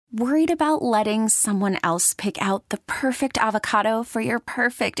Worried about letting someone else pick out the perfect avocado for your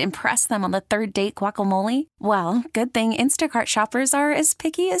perfect impress them on the third date guacamole? Well, good thing Instacart shoppers are as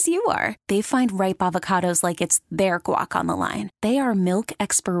picky as you are. They find ripe avocados like it's their guac on the line. They are milk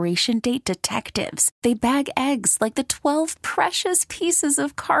expiration date detectives. They bag eggs like the 12 precious pieces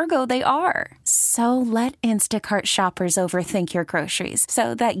of cargo they are. So let Instacart shoppers overthink your groceries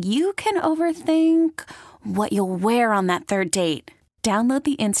so that you can overthink what you'll wear on that third date. Download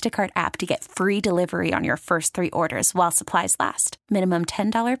the Instacart app to get free delivery on your first 3 orders while supplies last. Minimum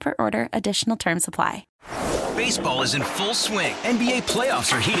 $10 per order. Additional terms apply. Baseball is in full swing. NBA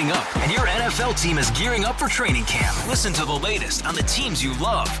playoffs are heating up, and your NFL team is gearing up for training camp. Listen to the latest on the teams you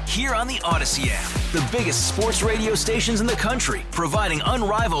love here on the Odyssey app. The biggest sports radio stations in the country, providing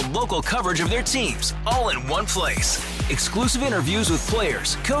unrivaled local coverage of their teams, all in one place. Exclusive interviews with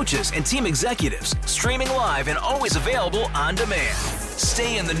players, coaches, and team executives, streaming live and always available on demand.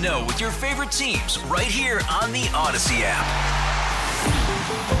 Stay in the know with your favorite teams right here on the Odyssey app.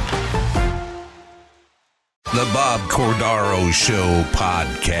 The Bob Cordaro Show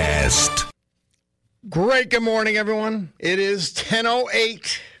podcast. Great. Good morning, everyone. It is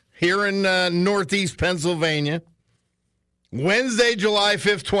 10:08 here in Northeast Pennsylvania. Wednesday, July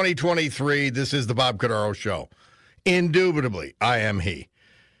 5th, 2023. This is the Bob Cordaro Show. Indubitably, I am he.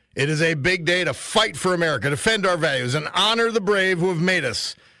 It is a big day to fight for America, defend our values, and honor the brave who have made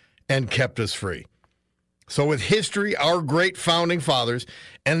us and kept us free. So with history, our great founding fathers,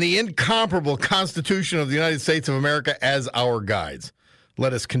 and the incomparable Constitution of the United States of America as our guides,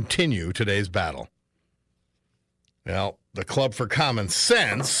 let us continue today's battle. Well, the Club for Common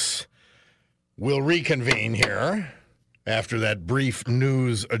Sense will reconvene here after that brief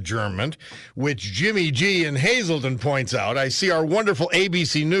news adjournment, which Jimmy G in Hazleton points out. I see our wonderful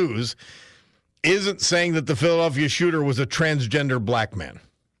ABC News isn't saying that the Philadelphia shooter was a transgender black man.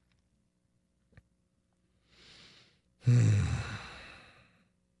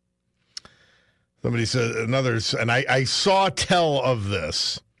 Somebody said another, and I saw tell of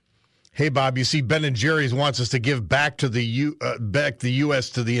this. Hey, Bob, you see, Ben and Jerry's wants us to give back to the U.S.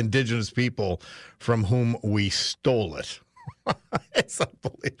 to the indigenous people from whom we stole it. It's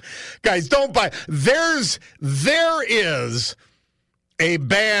unbelievable. Guys, don't buy. There is a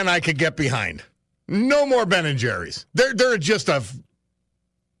ban I could get behind. No more Ben and Jerry's. They're just a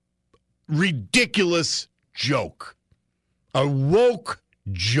ridiculous joke. A woke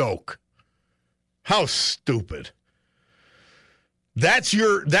joke. How stupid. That's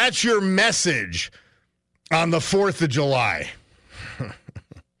your message on the 4th of July.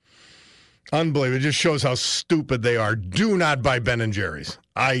 Unbelievable. It just shows how stupid they are. Do not buy Ben and Jerry's.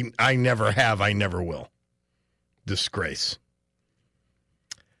 I never have. I never will. Disgrace.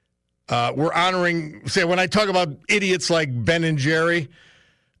 We're honoring, say, when I talk about idiots like Ben and Jerry,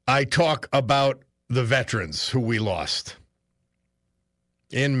 I talk about the veterans who we lost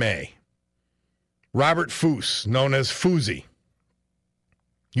in May. Robert Foose, known as Fousey,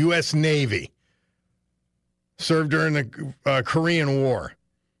 U.S. Navy, served during the Korean War.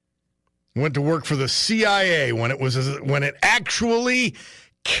 Went to work for the CIA when it actually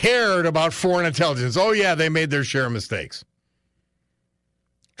cared about foreign intelligence. Oh, yeah, they made their share of mistakes.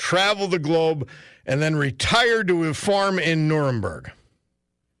 Traveled the globe and then retired to a farm in Nuremberg.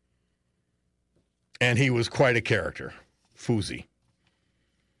 And he was quite a character, Fousey.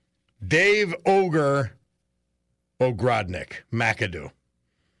 Dave Ogre Ogrodnik McAdoo,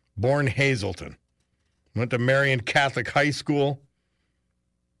 born Hazleton. Went to Marion Catholic High School.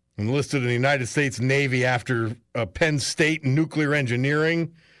 Enlisted in the United States Navy after a Penn State nuclear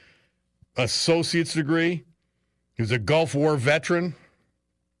engineering associate's degree. He was a Gulf War veteran.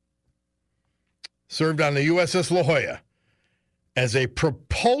 Served on the USS La Jolla as a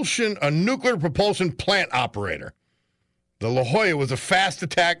nuclear propulsion plant operator. The La Jolla was a fast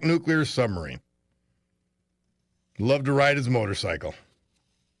attack nuclear submarine. Loved to ride his motorcycle.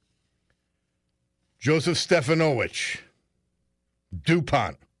 Joseph Stefanowicz,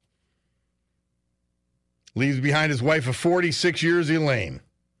 DuPont. Leaves behind his wife of 46 years, Elaine.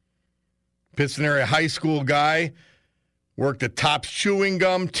 Pittston area high school guy. Worked at Topps Chewing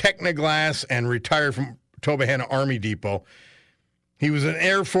Gum, Technoglass, and retired from Tobyhanna Army Depot. He was an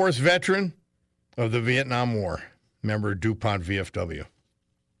Air Force veteran of the Vietnam War. Member of DuPont VFW.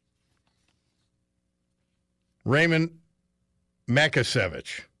 Raymond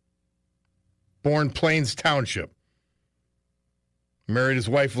Makasevich, born Plains Township. Married his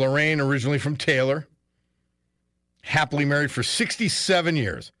wife Lorraine, originally from Taylor. Happily married for 67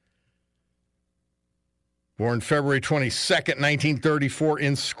 years. Born February 22nd, 1934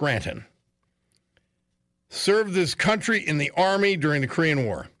 in Scranton. Served his country in the Army during the Korean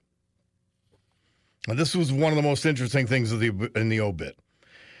War. Now, this was one of the most interesting things in the obit.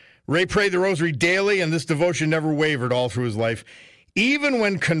 Ray prayed the rosary daily, and this devotion never wavered all through his life, even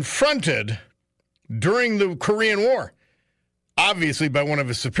when confronted during the Korean War, obviously by one of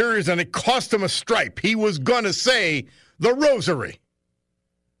his superiors, and it cost him a stripe. He was going to say the rosary.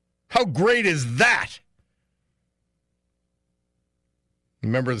 How great is that?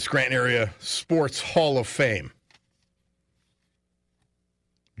 Member of the Scranton Area Sports Hall of Fame.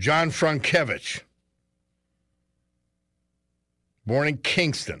 John Frankevich, born in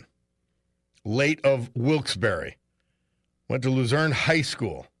Kingston, late of Wilkes-Barre, went to Luzerne High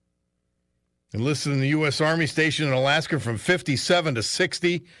School, enlisted in the U.S. Army stationed in Alaska from 57 to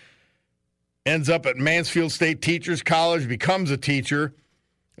 60, ends up at Mansfield State Teachers College, becomes a teacher,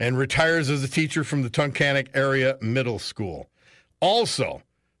 and retires as a teacher from the Tunkhannock Area Middle School. Also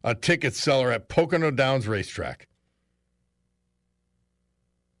a ticket seller at Pocono Downs Racetrack.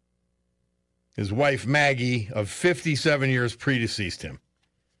 His wife, Maggie, of 57 years, predeceased him.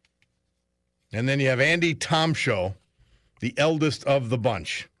 And then you have Andy Tomshow, the eldest of the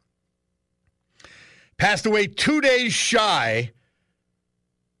bunch. Passed away 2 days shy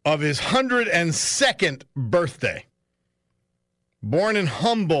of his 102nd birthday. Born in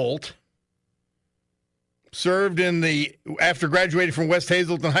Humboldt, served after graduating from West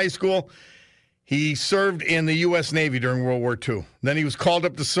Hazelton High School, he served in the U.S. Navy during World War II. Then he was called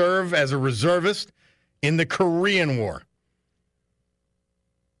up to serve as a reservist in the Korean War.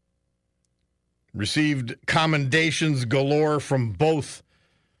 Received commendations galore from both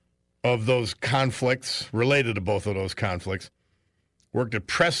of those conflicts, related to both of those conflicts. Worked at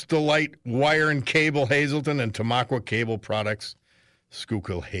Press-Delight Wire and Cable, Hazelton, and Tamaqua Cable Products,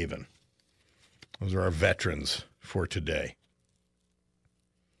 Schuylkill Haven. Those are our veterans for today.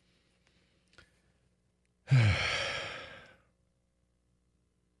 I'll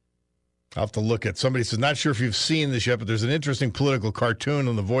have to look at, somebody says, not sure if you've seen this yet, but there's an interesting political cartoon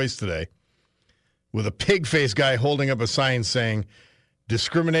on The Voice today with a pig-faced guy holding up a sign saying,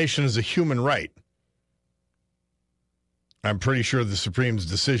 discrimination is a human right. I'm pretty sure the Supreme's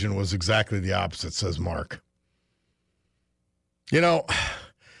decision was exactly the opposite, says Mark. You know,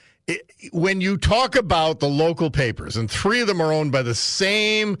 when you talk about the local papers, and three of them are owned by the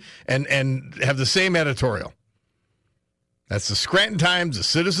same and have the same editorial. That's the Scranton Times, the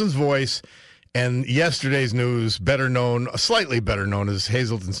Citizen's Voice, and yesterday's news, slightly better known as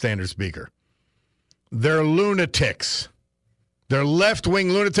Hazelton Standard-Speaker. They're lunatics. They're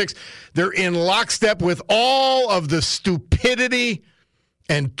left-wing lunatics. They're in lockstep with all of the stupidity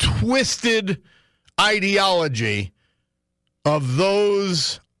and twisted ideology of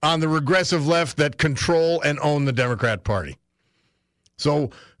those on the regressive left that control and own the Democrat Party.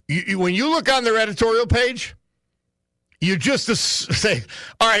 So when you look on their editorial page, you just say,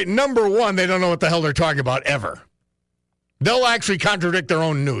 all right, number one, they don't know what the hell they're talking about ever. They'll actually contradict their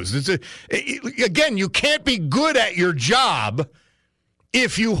own news. Again, you can't be good at your job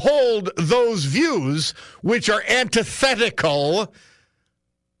if you hold those views which are antithetical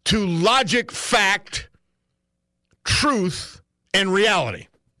to logic, fact, truth, and reality.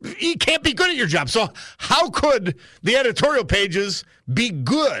 You can't be good at your job. So how could the editorial pages be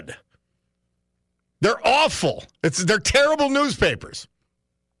good? They're awful. They're terrible newspapers.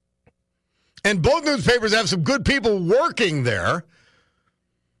 And both newspapers have some good people working there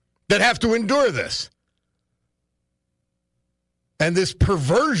that have to endure this. And this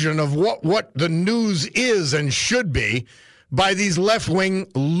perversion of what the news is and should be by these left-wing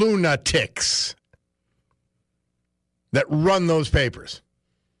lunatics that run those papers.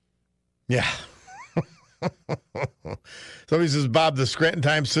 Yeah. Somebody says, Bob, the Scranton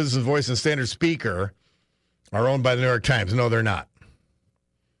Times, Citizen's Voice, and Standard Speaker are owned by the New York Times. No, they're not.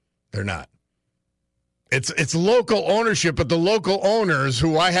 They're not. It's local ownership, but the local owners,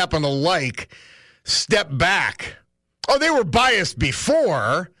 who I happen to like, step back. Oh, they were biased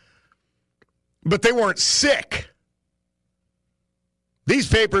before, but they weren't sick. These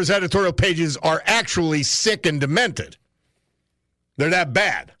papers' editorial pages are actually sick and demented. They're that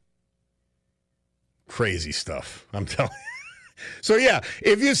bad. Crazy stuff, I'm telling you. So, yeah,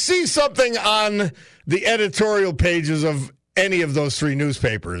 if you see something on the editorial pages of any of those three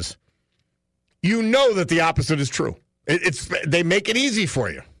newspapers, you know that the opposite is true. They make it easy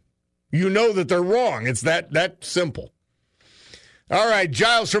for you. You know that they're wrong. It's that simple. All right,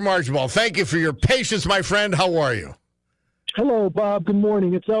 Giles from Archibald, thank you for your patience, my friend. How are you? Hello, Bob. Good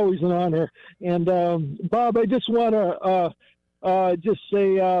morning. It's always an honor. And, Bob, I just want to just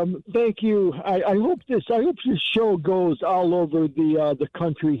say thank you. I hope this show goes all over the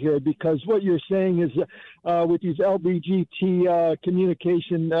country here, because what you're saying is with these LBGT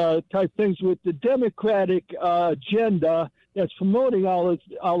communication type things with the Democratic agenda that's promoting all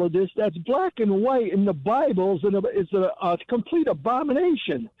of this, that's black and white in the Bibles, and it's a complete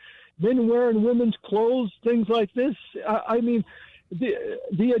abomination. Men wearing women's clothes, things like this. I mean,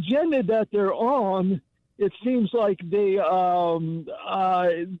 the agenda that they're on, it seems like they're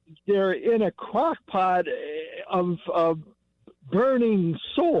in a crock pot of burning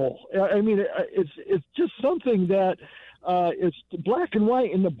soul. I mean, it's just something that it's black and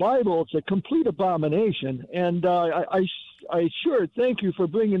white in the Bible. It's a complete abomination, and I sure thank you for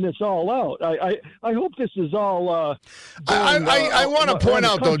bringing this all out. I hope this is all. I want to point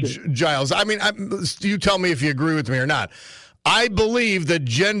out though, Giles. I mean, you tell me if you agree with me or not. I believe that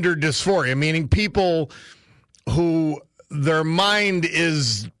gender dysphoria, meaning people who their mind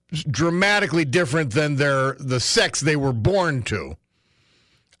is dramatically different than the sex they were born to,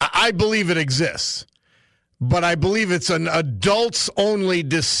 I believe it exists. But I believe it's an adults-only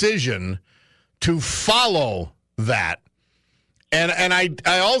decision to follow that. And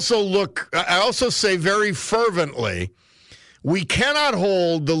I also say very fervently, we cannot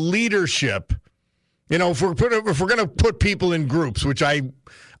hold the leadership. You know, if we're going to put people in groups, which I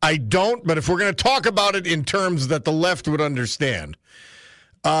don't, but if we're going to talk about it in terms that the left would understand,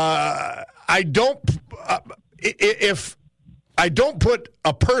 if I don't put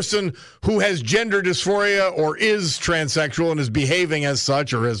a person who has gender dysphoria or is transsexual and is behaving as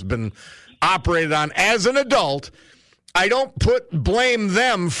such or has been operated on as an adult, I don't blame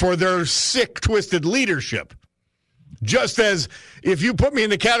them for their sick, twisted leadership. Just as if you put me in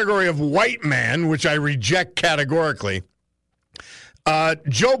the category of white man, which I reject categorically,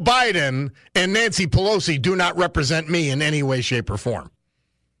 Joe Biden and Nancy Pelosi do not represent me in any way, shape, or form.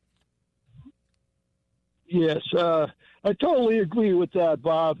 Yes, I totally agree with that,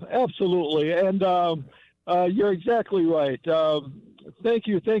 Bob. Absolutely. And you're exactly right. Thank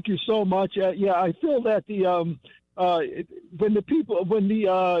you so much. Yeah, I feel that if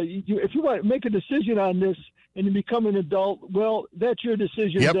you want to make a decision on this and you become an adult, well, that's your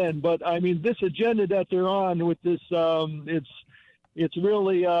decision then. But I mean, this agenda that they're on with this, it's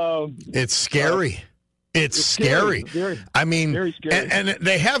really it's scary. It's scary. I mean, very scary. And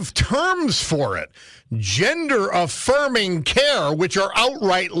they have terms for it. Gender affirming care, which are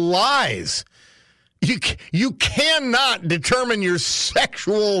outright lies. You cannot determine your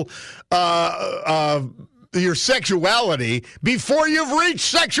sexual your sexuality before you've reached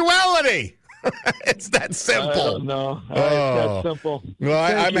sexuality. It's that simple. No, it's that simple. Well,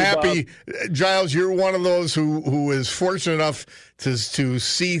 I'm happy, Bob. Giles. You're one of those who is fortunate enough to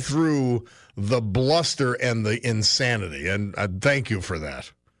see through the bluster and the insanity, and thank you for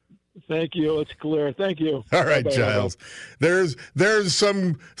that. Thank you. It's clear. Thank you. All right, bye-bye, Giles. Bye-bye. There's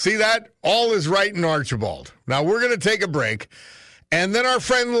some. See that? All is right in Archibald. Now we're going to take a break, and then our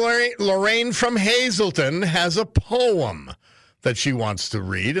friend Lorraine from Hazleton has a poem that she wants to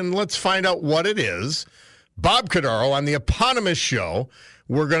read, and let's find out what it is. Bob Cordaro on the eponymous show.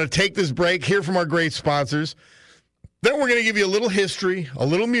 We're going to take this break, hear from our great sponsors. Then we're going to give you a little history, a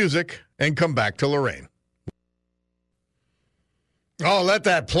little music, and come back to Lorraine. Oh, let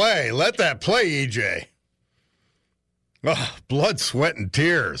that play. Let that play, EJ. Oh, blood, sweat, and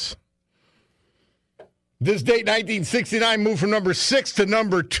tears. This date, 1969, moved from number 6 to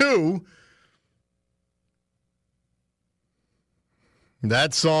number 2.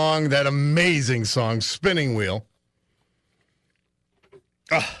 That song, that amazing song, Spinning Wheel.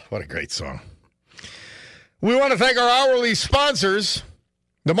 Oh, what a great song. We want to thank our hourly sponsors,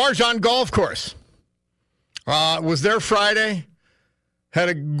 the Marjan Golf Course. Was there Friday. Had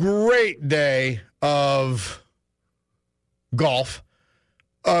a great day of golf.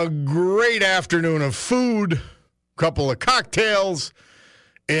 A great afternoon of food. A couple of cocktails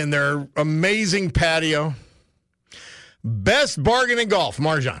in their amazing patio. Best bargain in golf,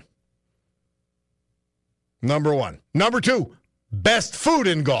 Marjan. Number 1. Number 2, best food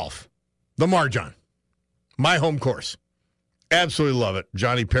in golf, the Marjan. My home course. Absolutely love it.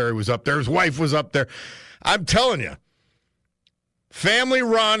 Johnny Perry was up there. His wife was up there. I'm telling you, family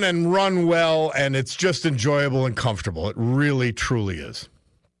run and run well, and it's just enjoyable and comfortable. It really, truly is.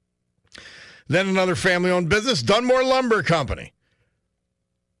 Then another family-owned business, Dunmore Lumber Company.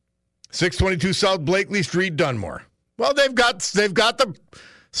 622 South Blakely Street, Dunmore. Well, they've got the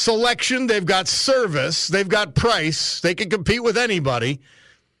selection, they've got service, they've got price. They can compete with anybody.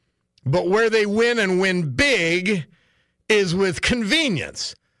 But where they win and win big is with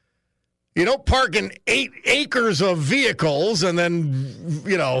convenience. You don't park in 8 acres of vehicles and then,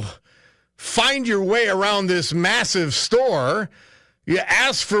 find your way around this massive store. You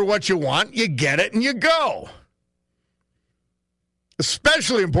ask for what you want, you get it, and you go.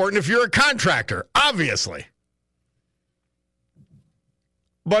 Especially important if you're a contractor, obviously.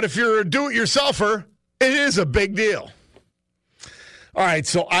 But if you're a do-it-yourselfer, it is a big deal. All right,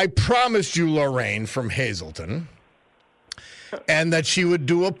 so I promised you Lorraine from Hazleton and that she would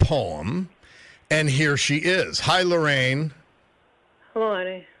do a poem, and here she is. Hi, Lorraine. Hello,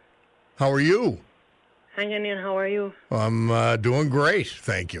 honey. How are you? Hanging in. How are you? I'm doing great,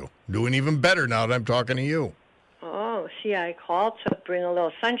 thank you. Doing even better now that I'm talking to you. Oh, see, I called to bring a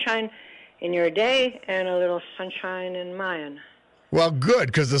little sunshine in your day and a little sunshine in mine. Well, good,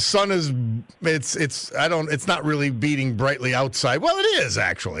 because the sun is, it's not really beating brightly outside. Well, it is,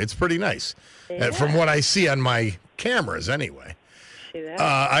 actually. It's pretty nice. Yeah. From what I see on my cameras, anyway. See that?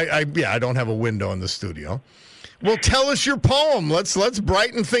 I don't have a window in the studio. Well, tell us your poem. Let's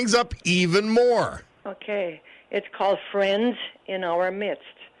brighten things up even more. Okay. It's called Friends in Our Midst.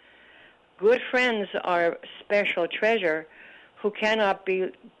 Good friends are special treasure who cannot be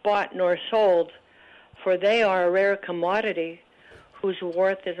bought nor sold, for they are a rare commodity whose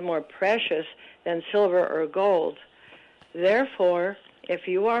worth is more precious than silver or gold. Therefore, if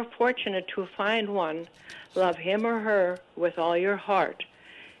you are fortunate to find one, love him or her with all your heart.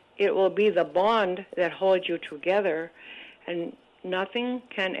 It will be the bond that holds you together, and nothing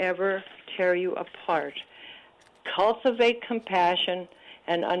can ever tear you apart. Cultivate compassion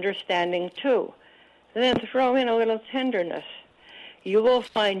and understanding too. Then throw in a little tenderness. You will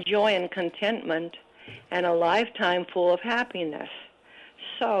find joy and contentment and a lifetime full of happiness.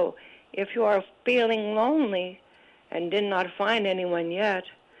 So, if you are feeling lonely and did not find anyone yet,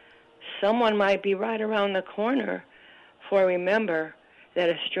 someone might be right around the corner. For remember that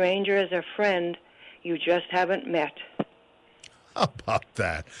a stranger is a friend you just haven't met. How about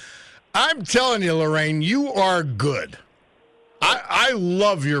that? I'm telling you, Lorraine, you are good. I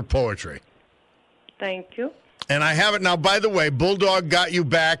love your poetry. Thank you. And I have it now. By the way, Bulldog got you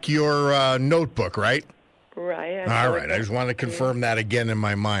back your notebook, right? Right. All right. I just want to confirm that again in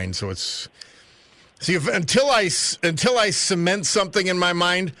my mind. So it's until I cement something in my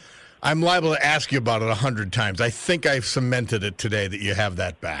mind, I'm liable to ask you about it 100 times. I think I've cemented it today that you have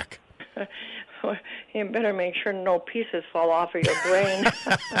that back. You better make sure no pieces fall off of your brain.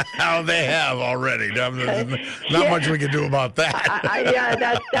 Oh, they have already. There's not much we can do about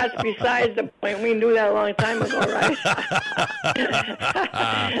that. That's besides the point. We knew that a long time ago, right?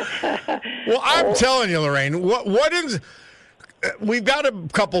 Well, I'm telling you, Lorraine, what is? We've got a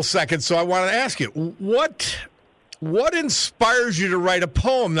couple seconds, so I want to ask you what inspires you to write a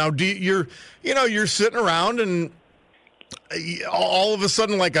poem? Now, you're sitting around and all of a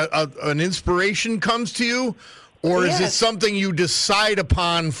sudden, like an inspiration comes to you, or is it something you decide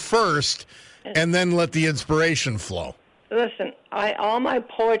upon first and then let the inspiration flow? Listen, all my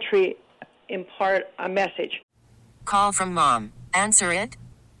poetry impart a message. Call from mom. Answer it.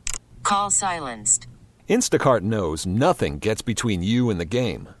 Call silenced. Instacart knows nothing gets between you and the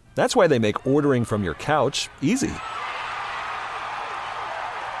game. That's why they make ordering from your couch easy.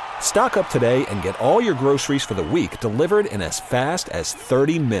 Stock up today and get all your groceries for the week delivered in as fast as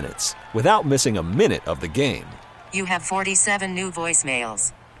 30 minutes without missing a minute of the game. You have 47 new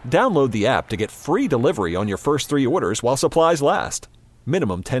voicemails. Download the app to get free delivery on your first 3 orders while supplies last.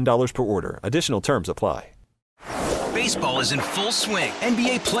 Minimum $10 per order. Additional terms apply. Baseball is in full swing.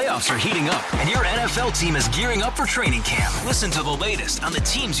 NBA playoffs are heating up, and your NFL team is gearing up for training camp. Listen to the latest on the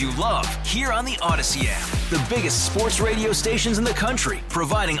teams you love here on the Odyssey app. The biggest sports radio stations in the country,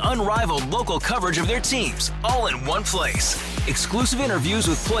 providing unrivaled local coverage of their teams, all in one place. Exclusive interviews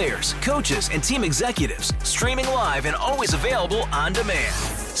with players, coaches, and team executives, streaming live and always available on demand.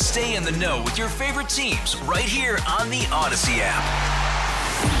 Stay in the know with your favorite teams right here on the Odyssey app.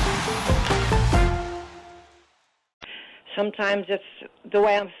 Sometimes it's the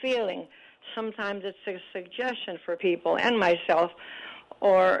way I'm feeling. Sometimes it's a suggestion for people and myself.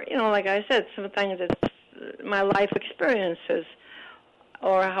 Or, like I said, sometimes it's my life experiences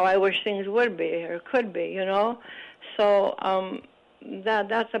or how I wish things would be or could be, So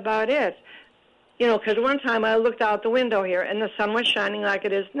that's about it. Because one time I looked out the window here and the sun was shining like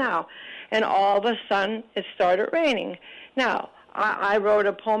it is now. And all of a sudden it started raining. Now, I wrote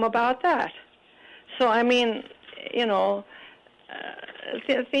a poem about that. So,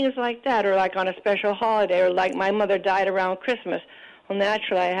 things like that, or like on a special holiday, or like my mother died around Christmas. Well,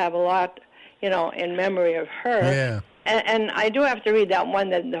 naturally, I have a lot, in memory of her. Yeah. And I do have to read that one.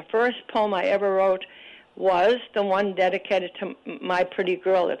 That the first poem I ever wrote was the one dedicated to my pretty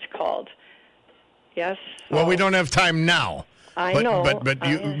girl, it's called. Yes. Well, we don't have time now. I know. But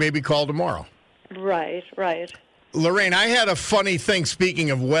you maybe call tomorrow. Right. Lorraine, I had a funny thing,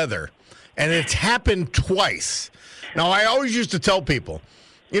 speaking of weather, and it's happened twice. Now, I always used to tell people,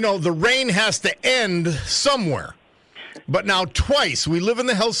 the rain has to end somewhere. But now twice, we live in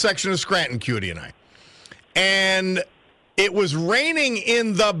the hill section of Scranton, Cutie and I, and it was raining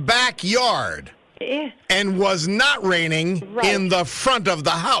in the backyard and was not raining in the front of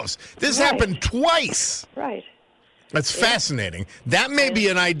the house. This happened twice. Right. That's fascinating. That may be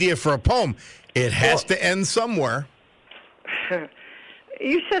an idea for a poem. It has to end somewhere.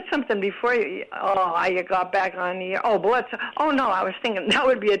 You said something before you got back on the air. Oh, blood. Oh, no, I was thinking that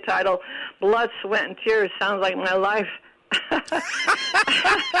would be a title. Blood, Sweat, and Tears sounds like my life.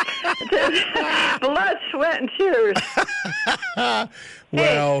 Blood, Sweat, and Tears.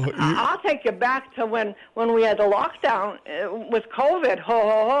 Well, hey, I'll take you back to when we had the lockdown with COVID. Ho,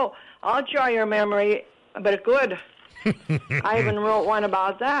 ho, ho. I'll jar your memory, but good. I even wrote one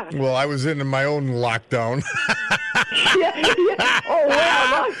about that. Well, I was in my own lockdown. yeah. Oh,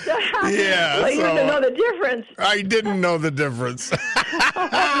 wow, lockdown. Yeah. Well, you didn't know the difference. I didn't know the difference.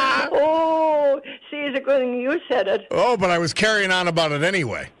 Oh, see, it's a good thing you said it. Oh, but I was carrying on about it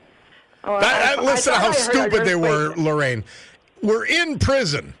anyway. Oh, Listen to how stupid they were, Lorraine. We're in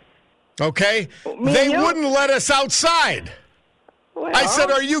prison, okay? They wouldn't let us outside. Well, I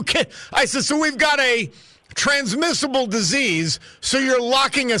said, are you kidding? I said, so we've got a transmissible disease, so you're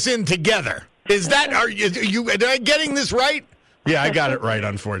locking us in together. Is that, am I getting this right? Yeah, I got it right,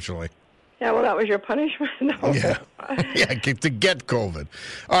 unfortunately. Yeah, well, that was your punishment. No. Yeah, to get COVID.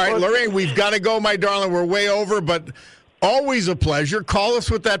 All right, Lorraine, we've got to go, my darling. We're way over, but always a pleasure. Call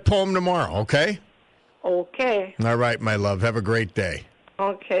us with that poem tomorrow, okay? Okay. All right, my love. Have a great day.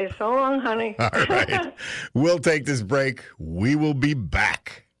 Okay, so long, honey. All right. We'll take this break. We will be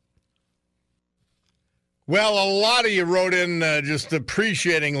back. Well, a lot of you wrote in just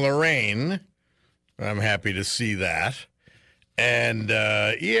appreciating Lorraine. I'm happy to see that. And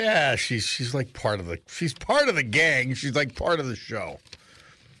she's like part of the gang. She's like part of the show.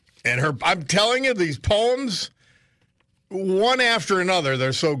 And I'm telling you, these poems, one after another,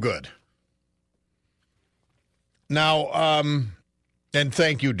 they're so good. Now, and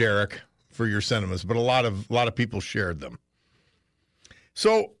thank you, Derek, for your sentiments, but a lot of people shared them.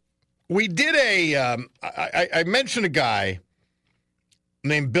 So we did I mentioned a guy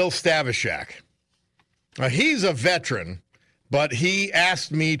named Bill Stavishak. He's a veteran, but he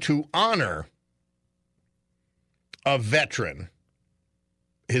asked me to honor a veteran,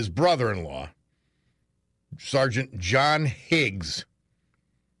 his brother-in-law, Sergeant John Higgs,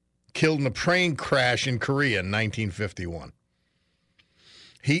 killed in a plane crash in Korea in 1951.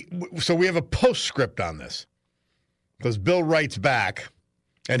 So we have a postscript on this, because Bill writes back,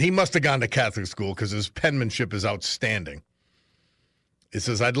 and he must have gone to Catholic school because his penmanship is outstanding. It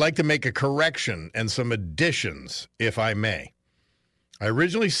says, I'd like to make a correction and some additions, if I may. I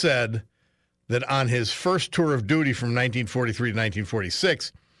originally said that on his first tour of duty from 1943 to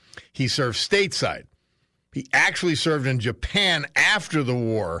 1946, he served stateside. He actually served in Japan after the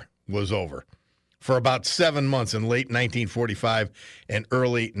war was over for about 7 months in late 1945 and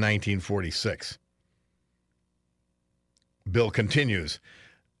early 1946. Bill continues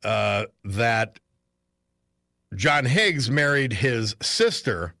that John Higgs married his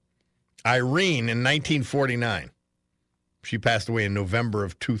sister, Irene, in 1949. She passed away in November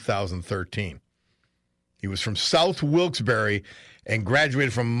of 2013. He was from South Wilkes-Barre and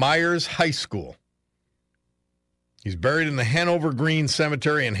graduated from Myers High School. He's buried in the Hanover Green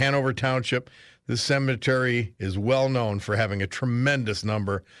Cemetery in Hanover Township. This cemetery is well known for having a tremendous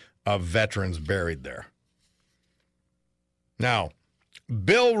number of veterans buried there. Now,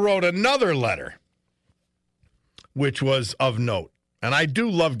 Bill wrote another letter, which was of note. And I do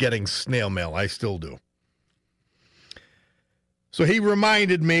love getting snail mail. I still do. So he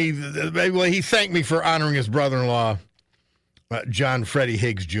reminded me, he thanked me for honoring his brother-in-law, John Freddie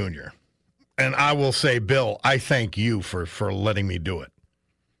Higgs Jr. And I will say, Bill, I thank you for letting me do it.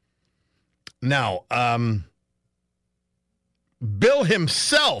 Now, Bill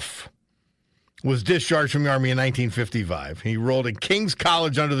himself was discharged from the Army in 1955. He enrolled in King's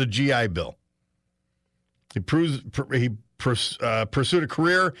College under the GI Bill. He pursued a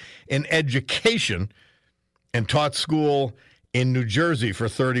career in education and taught school in New Jersey for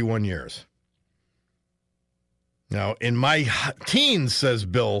 31 years. Now, in my teens, says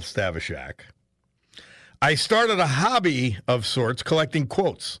Bill Stavishak, I started a hobby of sorts collecting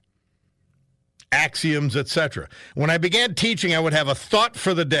quotes, axioms, etc. When I began teaching, I would have a thought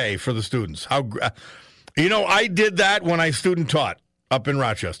for the day for the students. I did that when I student taught up in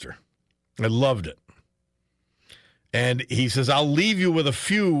Rochester. I loved it. And he says, I'll leave you with a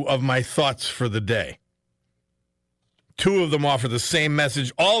few of my thoughts for the day. 2 of them offer the same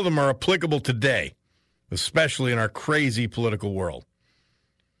message. All of them are applicable today, especially in our crazy political world.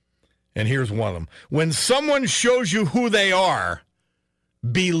 And here's one of them. When someone shows you who they are,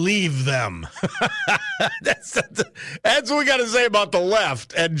 believe them. That's what we got to say about the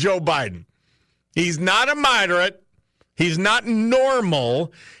left and Joe Biden. He's not a moderate. He's not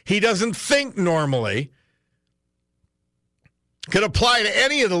normal. He doesn't think normally. Could apply to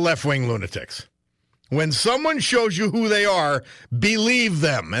any of the left-wing lunatics. When someone shows you who they are, believe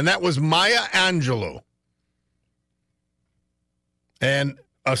them. And that was Maya Angelou. And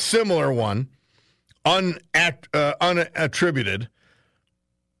a similar one, unattributed.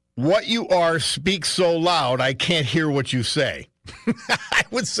 What you are speaks so loud, I can't hear what you say. I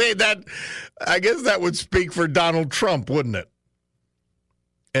would say that, I guess that would speak for Donald Trump, wouldn't it?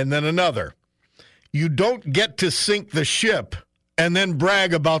 And then another. You don't get to sink the ship and then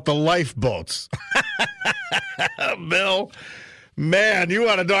brag about the lifeboats. Bill, man, you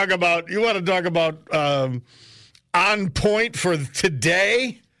want to talk about on point for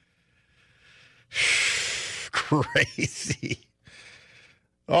today? Crazy.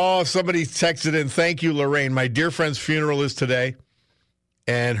 Oh, somebody texted in, thank you, Lorraine. My dear friend's funeral is today,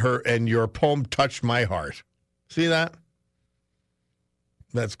 and your poem touched my heart. See that?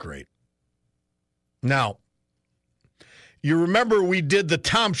 That's great. Now, you remember we did the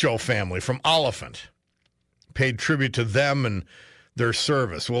Tom Show family from Oliphant, paid tribute to them and their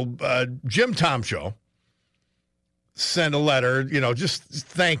service. Well, Jim Tom Show sent a letter, just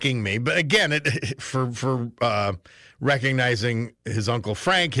thanking me. But again, for recognizing his Uncle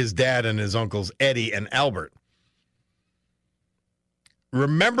Frank, his dad, and his uncles Eddie and Albert.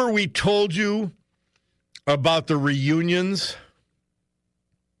 Remember we told you about the reunions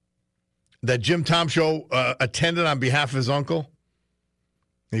that Jim Tom Show attended on behalf of his uncle?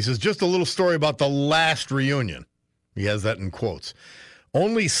 He says, just a little story about the last reunion. He has that in quotes.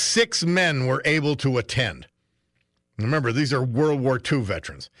 Only 6 men were able to attend. Remember, these are World War II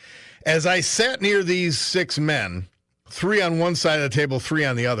veterans. As I sat near these 6 men, 3 on one side of the table, 3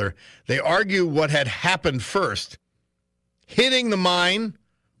 on the other, they argue what had happened first, hitting the mine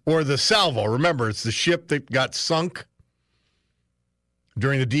or the salvo. Remember, it's the ship that got sunk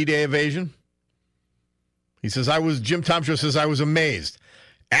during the D-Day invasion. He says, Jim Tom Show says, I was amazed.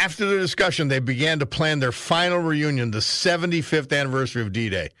 After the discussion, they began to plan their final reunion, the 75th anniversary of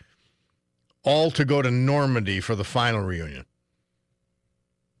D-Day, all to go to Normandy for the final reunion.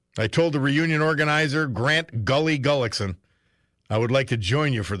 I told the reunion organizer, Grant Gully Gullickson, I would like to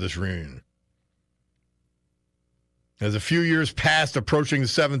join you for this reunion. As a few years passed, approaching the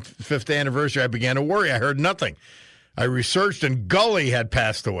 75th anniversary, I began to worry. I heard nothing. I researched, and Gully had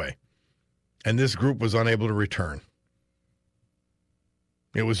passed away, and this group was unable to return.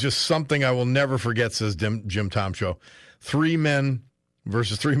 It was just something I will never forget, says Jim Tom Show. 3 men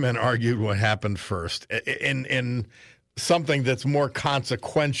versus 3 men argued what happened first. In something that's more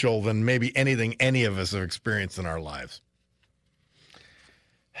consequential than maybe anything any of us have experienced in our lives.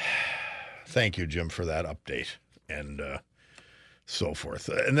 Thank you, Jim, for that update and so forth.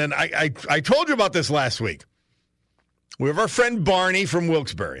 And then I told you about this last week. We have our friend Barney from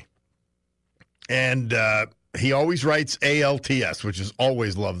Wilkes-Barre, and he always writes ALTS, which is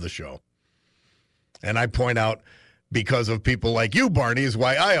always love the show. And I point out, because of people like you, Barney, is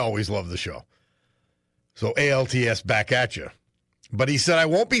why I always love the show. So ALTS back at you. But he said, I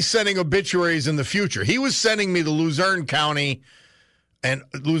won't be sending obituaries in the future. He was sending me the Luzerne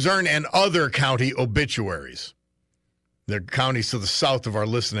and other county obituaries. They're counties to the south of our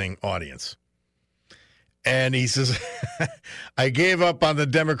listening audience. And he says, I gave up on the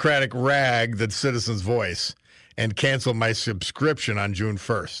Democratic rag, the Citizen's Voice, and canceled my subscription on June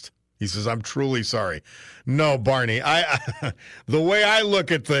 1st. He says, I'm truly sorry. No, Barney, the way I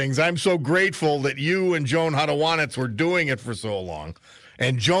look at things, I'm so grateful that you and Joan Hadawanitz were doing it for so long.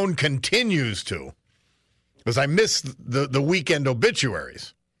 And Joan continues to, because I miss the weekend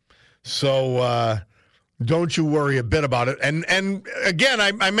obituaries. So don't you worry a bit about it. And again,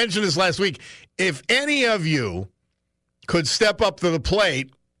 I mentioned this last week. If any of you could step up to the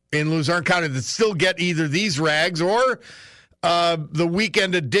plate in Luzerne County that still get either these rags or the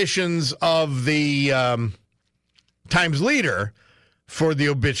weekend editions of the Times Leader for the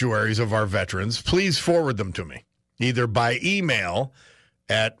obituaries of our veterans, please forward them to me, either by email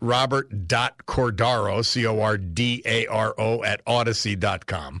at robert.cordaro, Cordaro, at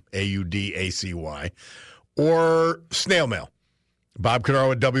Odyssey.com, Audacy, or snail mail. Bob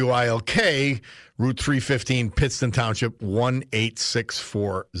Cordaro at WILK, Route 315, Pittston Township,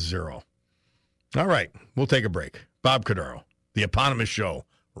 18640. All right, we'll take a break. Bob Cordaro, the eponymous show,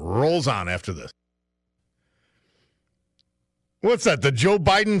 rolls on after this. What's that, the Joe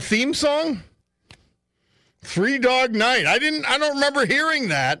Biden theme song? Three Dog Night. I don't remember hearing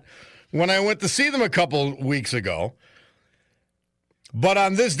that when I went to see them a couple weeks ago. But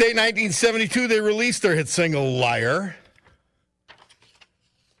on this date, 1972, they released their hit single, Liar.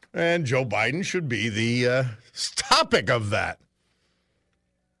 And Joe Biden should be the topic of that.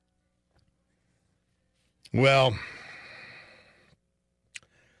 Well,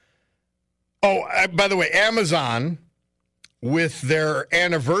 by the way, Amazon, with their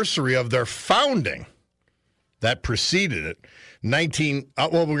anniversary of their founding, that preceded it, we're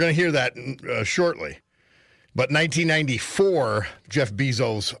going to hear that shortly. But 1994, Jeff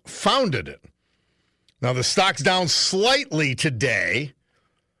Bezos founded it. Now, the stock's down slightly today,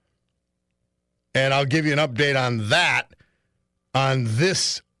 and I'll give you an update on that on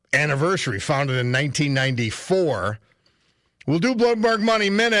this anniversary, founded in 1994. We'll do Bloomberg Money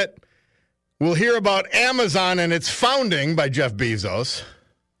Minute. We'll hear about Amazon and its founding by Jeff Bezos.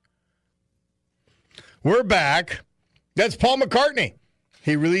 We're back. That's Paul McCartney.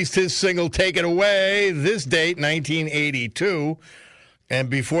 He released his single, Take It Away, this date, 1982. And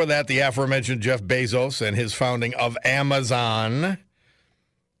before that, the aforementioned Jeff Bezos and his founding of Amazon.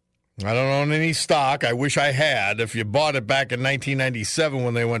 I don't own any stock. I wish I had. If you bought it back in 1997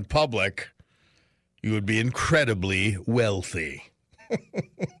 when they went public, you would be incredibly wealthy.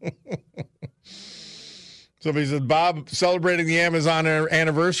 Somebody said, Bob, celebrating the Amazon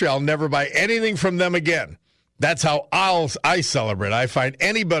anniversary, I'll never buy anything from them again. That's how I celebrate. I find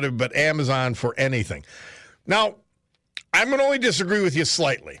anybody but Amazon for anything. Now, I'm going to only disagree with you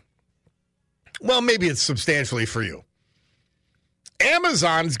slightly. Well, maybe it's substantially for you.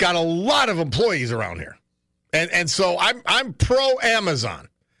 Amazon's got a lot of employees around here. And so I'm pro Amazon.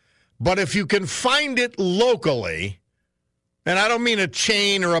 But if you can find it locally, and I don't mean a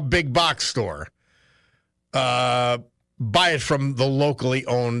chain or a big box store, buy it from the locally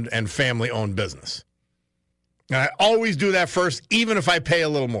owned and family owned business. And I always do that first, even if I pay a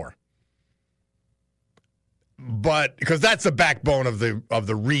little more. But because that's the backbone of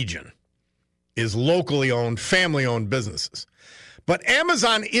the region, is locally owned, family owned businesses. But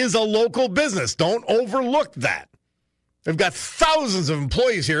Amazon is a local business. Don't overlook that. They've got thousands of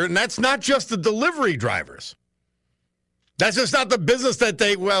employees here, and that's not just the delivery drivers. That's just not the business that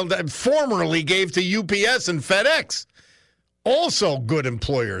that formerly gave to UPS and FedEx. Also good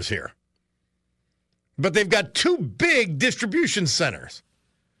employers here. But they've got two big distribution centers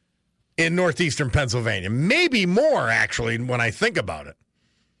in northeastern Pennsylvania. Maybe more, actually, when I think about it.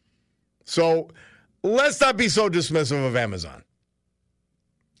 So let's not be so dismissive of Amazon.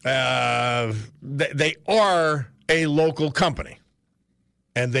 They are a local company,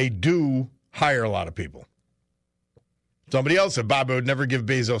 and they do hire a lot of people. Somebody else said, Bob, I would never give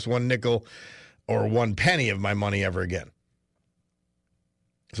Bezos one nickel or one penny of my money ever again.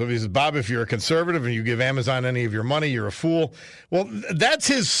 So he says, Bob, if you're a conservative and you give Amazon any of your money, you're a fool. Well, that's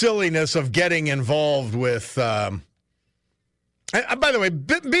his silliness of getting involved with. By the way,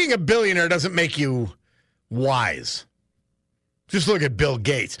 being a billionaire doesn't make you wise. Just look at Bill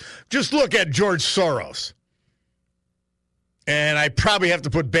Gates. Just look at George Soros. And I probably have to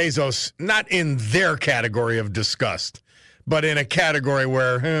put Bezos not in their category of disgust, but in a category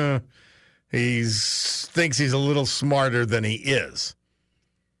where he thinks he's a little smarter than he is.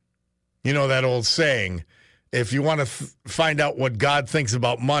 You know that old saying, if you want to find out what God thinks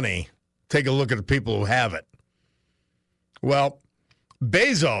about money, take a look at the people who have it. Well,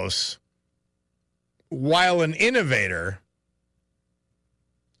 Bezos, while an innovator,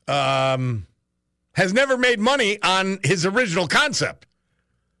 has never made money on his original concept.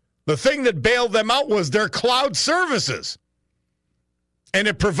 The thing that bailed them out was their cloud services. And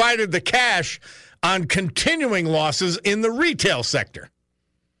it provided the cash on continuing losses in the retail sector.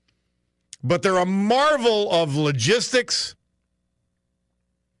 But they're a marvel of logistics.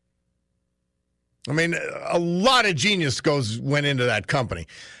 I mean, a lot of genius went into that company.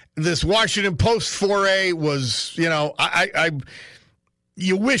 This Washington Post foray was,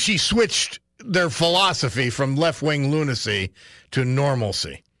 you wish he switched their philosophy from left-wing lunacy to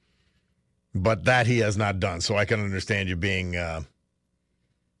normalcy. But that he has not done, so I can understand you being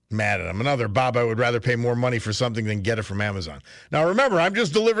mad at him. Another, Bob, I would rather pay more money for something than get it from Amazon. Now, remember, I'm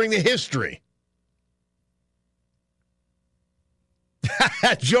just delivering the history.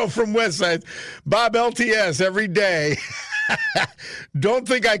 Joe from Westside, Bob, LTS every day. Don't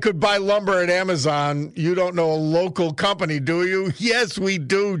think I could buy lumber at Amazon. You don't know a local company, do you? Yes, we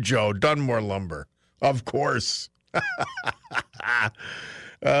do, Joe. Dunmore Lumber. Of course.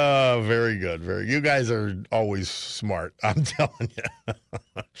 Very good. You guys are always smart, I'm telling you.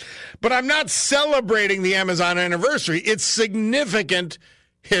 But I'm not celebrating the Amazon anniversary. It's significant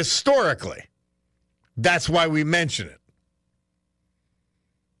historically. That's why we mention it.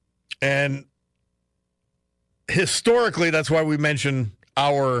 And historically, that's why we mention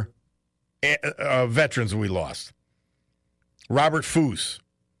our veterans we lost. Robert Foose,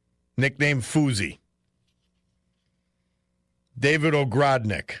 nicknamed Fousey. David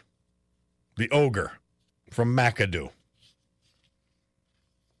Ogrodnik, the ogre from McAdoo.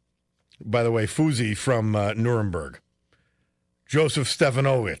 By the way, Fousey from Nuremberg. Joseph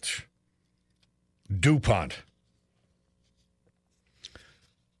Stefanovich, DuPont.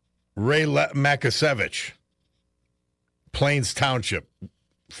 Ray Makasevich, Plains Township,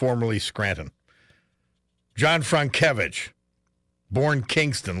 formerly Scranton. John Frankevich, born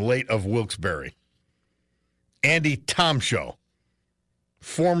Kingston, late of Wilkes-Barre. Andy Tomshow,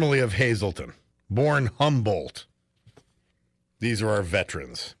 formerly of Hazleton, born Humboldt. These are our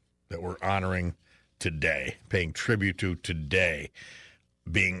veterans that we're honoring today, paying tribute to today,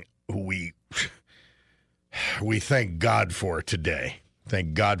 being who we thank God for today.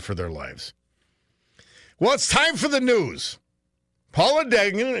 Thank God for their lives. Well, it's time for the news. Paula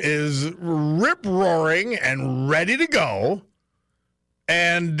Degnan is rip-roaring and ready to go.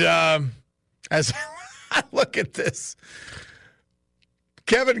 And as I look at this,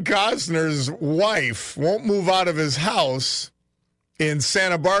 Kevin Costner's wife won't move out of his house in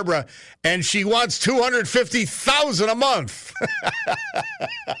Santa Barbara, and she wants $250,000 a month.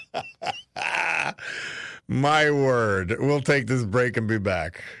 My word. We'll take this break and be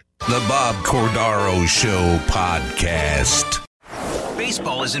back. The Bob Cordaro Show podcast.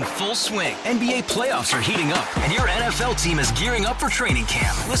 Baseball is in full swing. NBA playoffs are heating up, and your NFL team is gearing up for training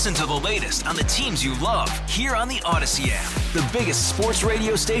camp. Listen to the latest on the teams you love here on the Odyssey app. The biggest sports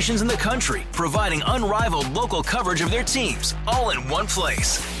radio stations in the country, providing unrivaled local coverage of their teams, all in one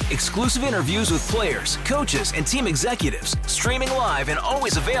place. Exclusive interviews with players, coaches, and team executives, streaming live and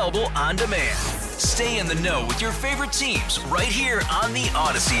always available on demand. Stay in the know with your favorite teams right here on the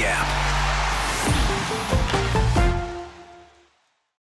Odyssey app.